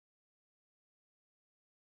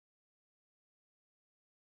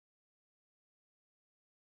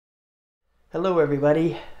Hello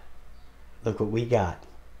everybody, look what we got.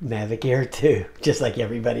 Mavic Air 2, just like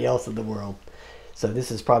everybody else in the world. So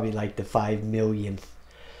this is probably like the 5 millionth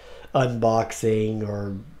unboxing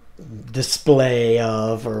or display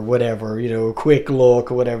of, or whatever, you know, quick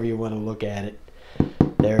look, or whatever you want to look at it.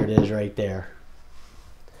 There it is right there.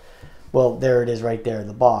 Well, there it is right there in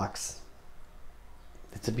the box.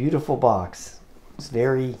 It's a beautiful box. It's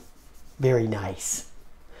very, very nice.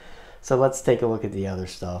 So let's take a look at the other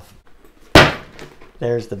stuff.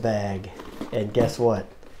 There's the bag, and guess what?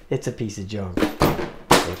 It's a piece of junk.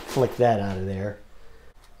 So flick that out of there.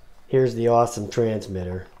 Here's the awesome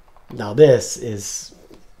transmitter. Now this is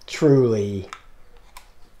truly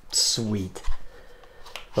sweet.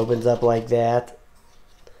 Opens up like that.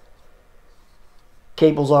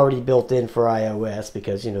 Cable's already built in for iOS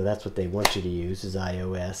because, you know, that's what they want you to use is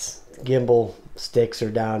iOS. Gimbal sticks are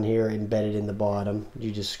down here embedded in the bottom. You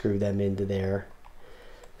just screw them into there.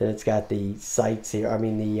 Then it's got the sights here,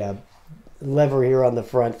 the lever here on the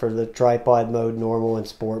front for the tripod mode, normal and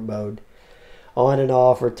sport mode. On and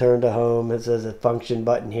off, return to home. It says a function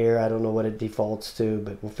button here. I don't know what it defaults to,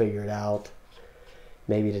 but we'll figure it out.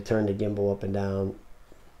 Maybe to turn the gimbal up and down.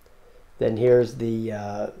 Then here's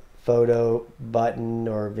the photo button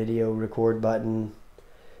or video record button.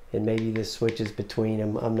 And maybe this switches between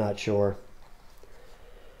them. I'm not sure.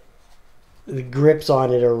 The grips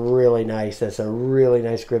on it are really nice. That's a really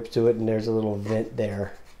nice grip to it, and there's a little vent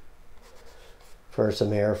there for some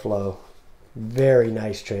airflow. Very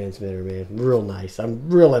nice transmitter, man. Real nice. I'm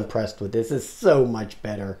real impressed with this. It's so much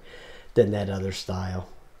better than that other style.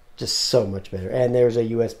 Just so much better. And there's a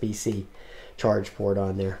USB-C charge port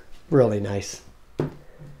on there. Really nice.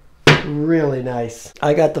 Really nice.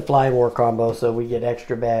 I got the Fly More combo, so we get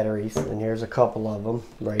extra batteries, and here's a couple of them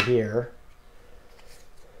right here.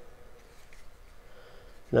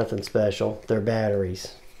 Nothing special. They're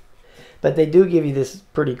batteries. But they do give you this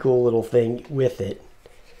pretty cool little thing with it.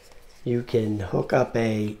 You can hook up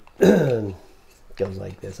a goes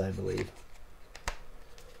like this, I believe.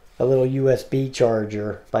 A little USB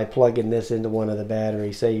charger by plugging this into one of the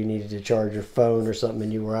batteries. Say you needed to charge your phone or something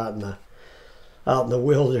and you were out in the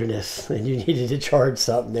wilderness and you needed to charge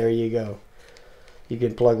something. There you go. You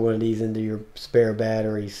can plug one of these into your spare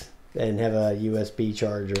batteries and have a USB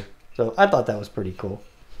charger. So I thought that was pretty cool.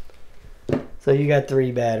 So you got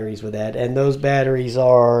 3 batteries with that, and those batteries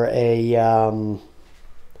are a oh,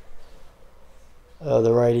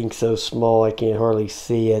 the writing's so small I can't hardly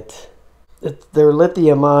see it. They're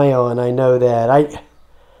lithium ion, I know that.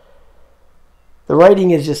 The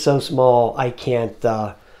writing is just so small I can't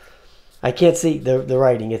see the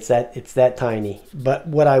writing. It's that tiny. But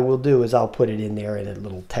what I will do is I'll put it in there in a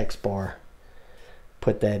little text bar.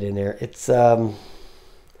 Put that in there. It's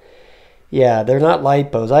yeah, they're not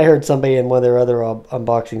lipos. I heard somebody in one of their other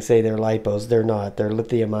unboxings say they're lipos. They're not. They're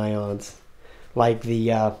lithium ions, like the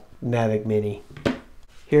Mavic Mini.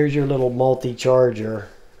 Here's your little multi-charger.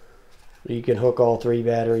 You can hook all 3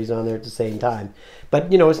 batteries on there at the same time.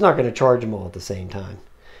 But, you know, it's not going to charge them all at the same time.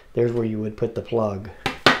 There's where you would put the plug.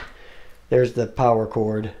 There's the power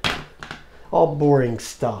cord. All boring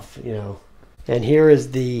stuff, you know. And here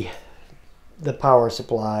is the power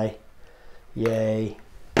supply. Yay.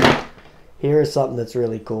 Here is something that's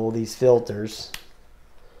really cool, these filters.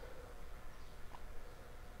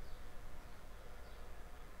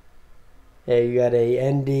 Yeah, you got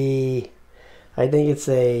a ND, I think it's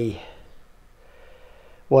an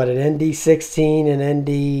ND16, an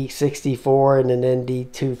ND64, and an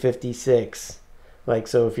ND256. Like,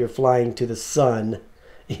 so if you're flying to the sun,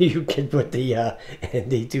 you can put the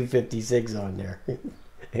ND256 on there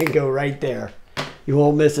and go right there. You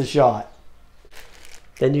won't miss a shot.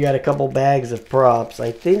 Then you got a couple bags of props.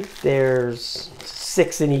 I think there's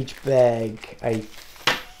 6 in each bag, I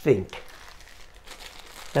think.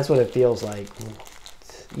 That's what it feels like.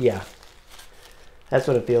 Yeah. That's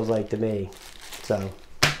what it feels like to me. So,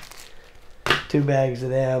 2 bags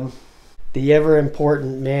of them. The ever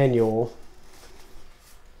important manual.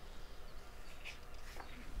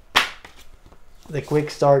 The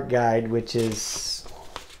Quickstart guide, which is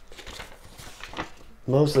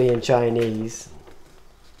mostly in Chinese.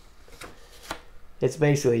 It's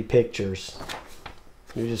basically pictures.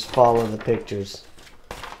 You just follow the pictures.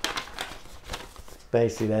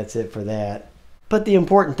 Basically, that's it for that. But the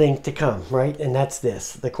important thing to come, right? And that's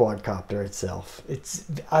this, the quadcopter itself.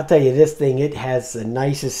 I'll tell you, this thing, it has the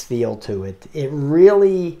nicest feel to it. It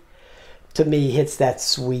really, to me, hits that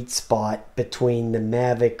sweet spot between the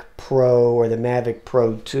Mavic Pro or the Mavic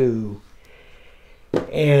Pro 2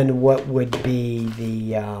 and what would be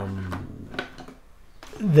the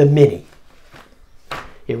Mini.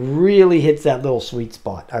 It really hits that little sweet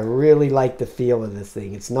spot. I really like the feel of this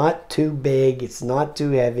thing. It's not too big. It's not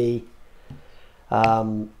too heavy.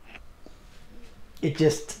 It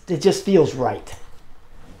just feels right.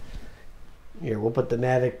 Here, we'll put the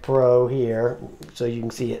Mavic Pro here so you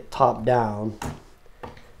can see it top down.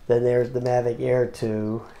 Then there's the Mavic Air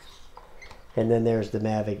 2. And then there's the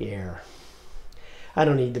Mavic Air. I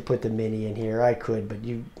don't need to put the Mini in here. I could, but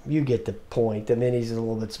you get the point. The Mini's a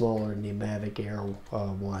little bit smaller than the Mavic Air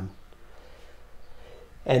 1.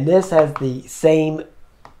 And this has the same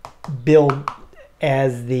build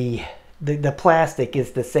as the plastic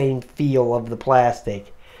is the same feel of the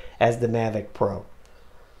plastic as the Mavic Pro.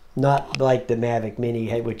 Not like the Mavic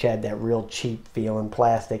Mini, which had that real cheap feel in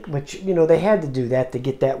plastic, which, you know, they had to do that to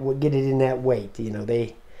get it in that weight. You know,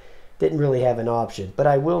 they didn't really have an option. But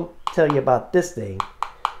I will tell you about this thing.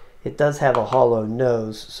 It does have a hollow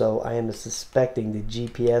nose, so I am suspecting the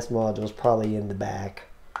GPS module is probably in the back.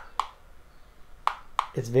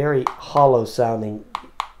 It's very hollow sounding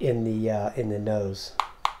in the nose.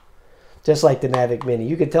 Just like the Mavic Mini.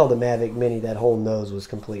 You could tell the Mavic Mini, that whole nose was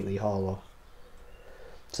completely hollow.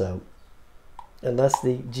 So, unless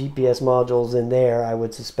the GPS module's in there, I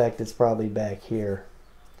would suspect it's probably back here.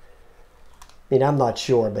 I mean, I'm not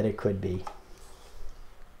sure, but it could be.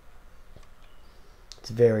 It's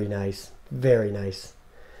very nice. Very nice.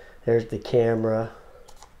 There's the camera.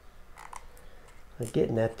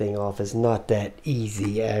 Getting that thing off is not that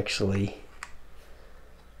easy, actually.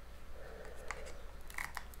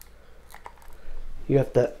 You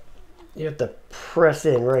have to press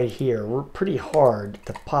in right here pretty hard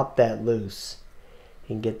to pop that loose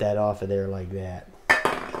and get that off of there like that.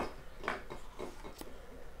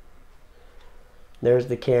 There's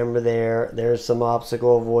the camera there. There's some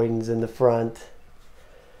obstacle avoidance in the front.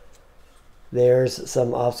 There's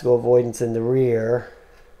some obstacle avoidance in the rear.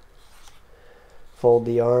 Fold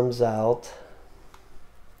the arms out.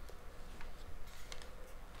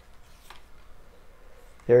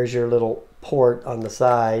 There's your little port on the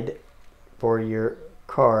side for your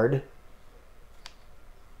card.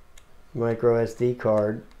 Micro SD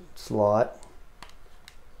card slot.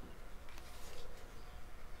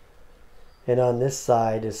 And on this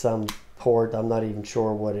side is some port. I'm not even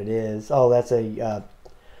sure what it is. Oh, that's a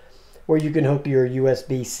where you can hook your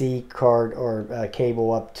USB-C card or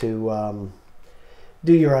cable up to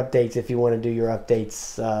do your updates if you want to do your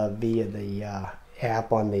updates via the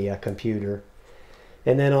app on the computer.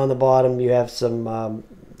 And then on the bottom you have some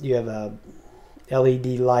you have a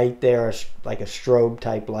LED light there, like a strobe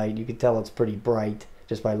type light. You can tell it's pretty bright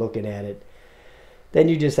just by looking at it. Then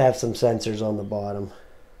you just have some sensors on the bottom.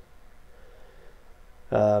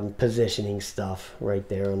 Positioning stuff right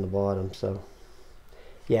there on the bottom. So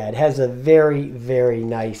yeah, it has a very, very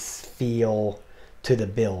nice feel to the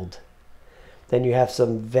build. Then you have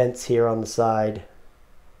some vents here on the side,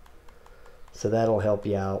 so that'll help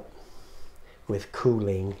you out with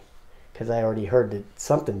cooling, because I already heard that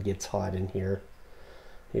something gets hot in here.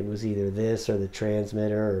 It was either this or the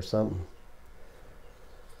transmitter or something,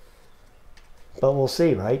 but we'll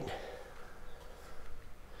see, right?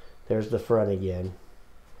 There's the front again.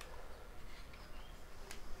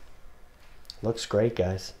 Looks great,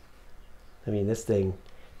 guys. I mean, this thing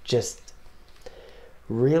just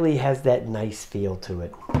really has that nice feel to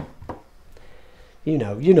it. You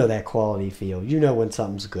know that quality feel. You know when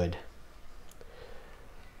something's good.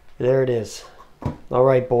 There it is. All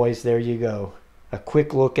right, boys, there you go. A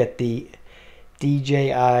quick look at the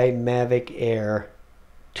DJI Mavic Air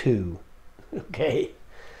 2. Okay.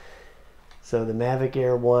 So the Mavic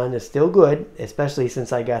Air 1 is still good, especially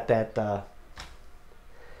since I got that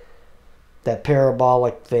that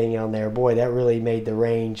parabolic thing on there. Boy, that really made the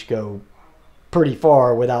range go pretty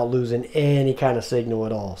far without losing any kind of signal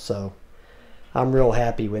at all. So I'm real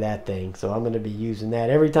happy with that thing. So I'm going to be using that.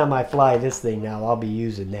 Every time I fly this thing now, I'll be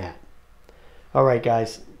using that. All right,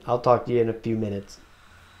 guys. I'll talk to you in a few minutes.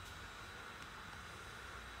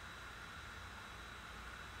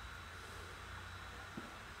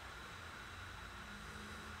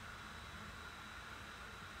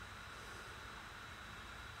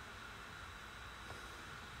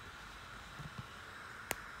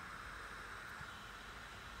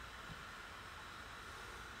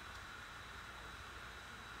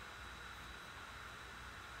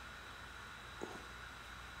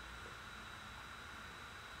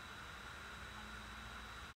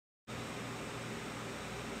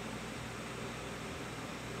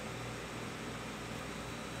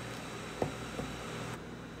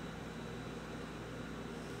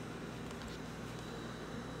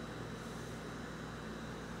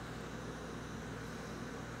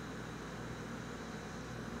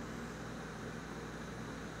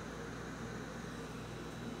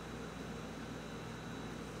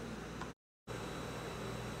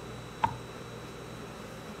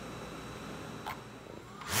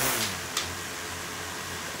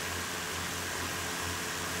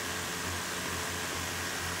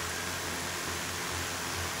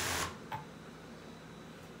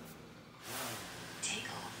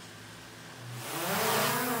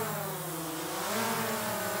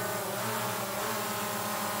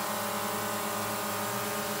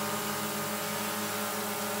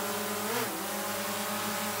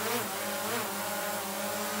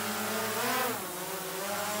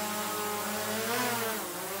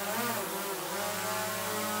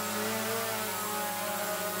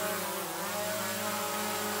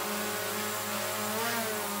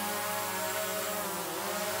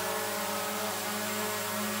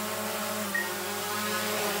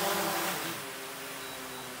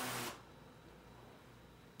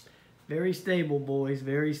 Very stable, boys.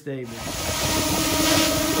 Very stable.